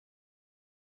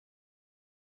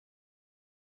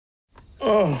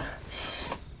Oh.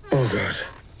 Oh, God.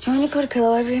 Do you want me to put a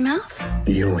pillow over your mouth?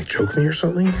 You gonna, like, choke me or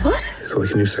something? What? Is it,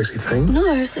 like, a new sexy thing?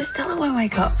 No, so Stella won't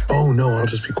wake up. Oh, no, I'll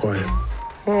just be quiet.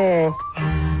 Oh.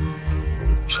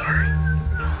 Sorry.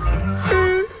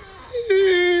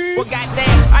 Well,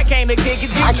 goddamn, I came to kick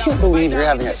it. I can't believe you're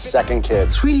having a second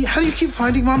kid. Sweetie, how do you keep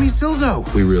finding Mommy's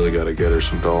dildo? We really gotta get her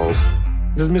some dolls.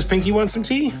 Does Miss Pinky want some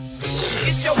tea?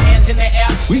 Get your hands in the air.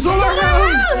 We sold our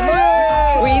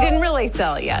house! We didn't really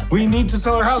sell it yet. We need to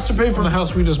sell our house to pay for the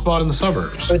house we just bought in the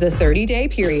suburbs. It was a 30-day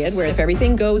period where if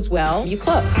everything goes well, you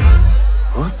close.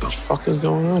 What the fuck is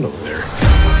going on over there?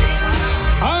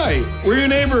 Hi, we're your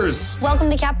neighbors. Welcome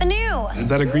to Kappa New. Is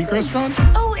that a Greek restaurant?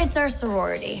 Oh, it's our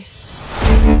sorority.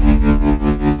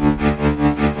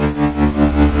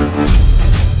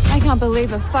 I can't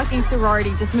believe a fucking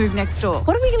sorority just moved next door.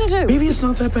 What are we gonna do? Maybe it's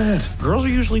not that bad. Girls are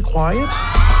usually quiet.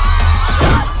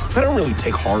 They don't really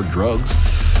take hard drugs.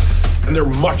 And they're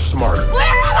much smarter.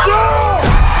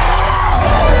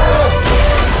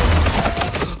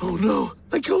 Oh no,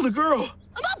 I killed a girl.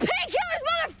 About painkillers,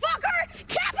 motherfucker!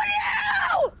 Kappa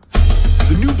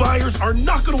New! The new buyers are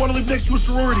not gonna want to live next to a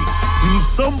sorority. We need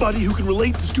somebody who can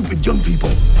relate to stupid young people.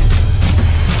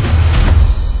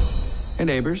 Hey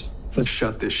neighbors, let's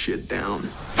shut this shit down.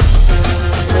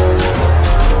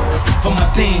 For my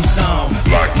theme song,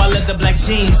 my leather black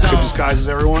jeans Good on. disguises,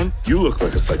 everyone. You look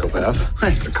like a psychopath.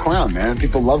 It's a clown, man.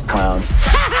 People love clowns.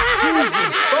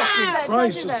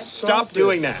 Christ, just stop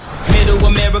doing that. Middle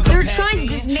America. They're trying to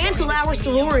dismantle our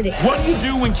sorority. What do you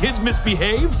do when kids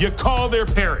misbehave? You call their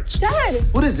parents. Dad,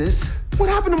 What is this? What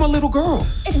happened to my little girl?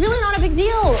 it's really not a big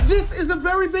deal. This is a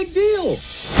very big deal.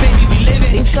 Baby, we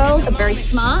living. These girls are very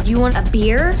smart. You want a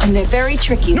beer? And they're very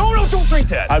tricky. No, don't drink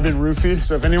that. I've been roofied,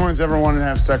 so if anyone's ever wanted to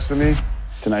have sex with me,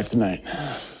 tonight's the night.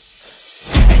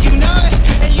 And you know it,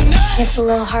 and you know it. It's a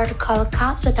little hard to call the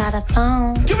cops without a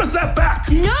phone. Give us that back.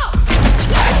 No!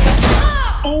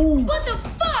 Oh, What the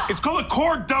fuck? it's called a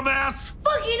cord, dumbass.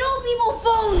 Fucking old people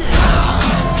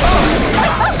phone!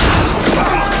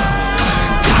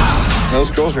 Those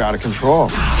girls are out of control.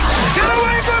 Get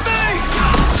away from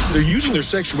me! They're using their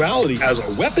sexuality as a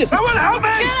weapon. Someone help me!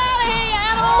 Get out of here, you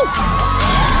animals!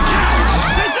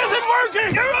 This isn't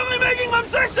working! You're only making them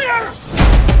sexier!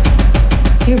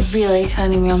 You're really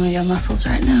turning me on with your muscles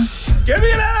right now. Give me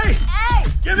an A!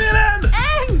 Hey! Give me an N!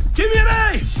 Hey! Give me an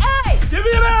A! Hey! Give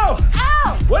me an L!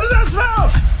 Ow! What does that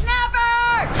smell?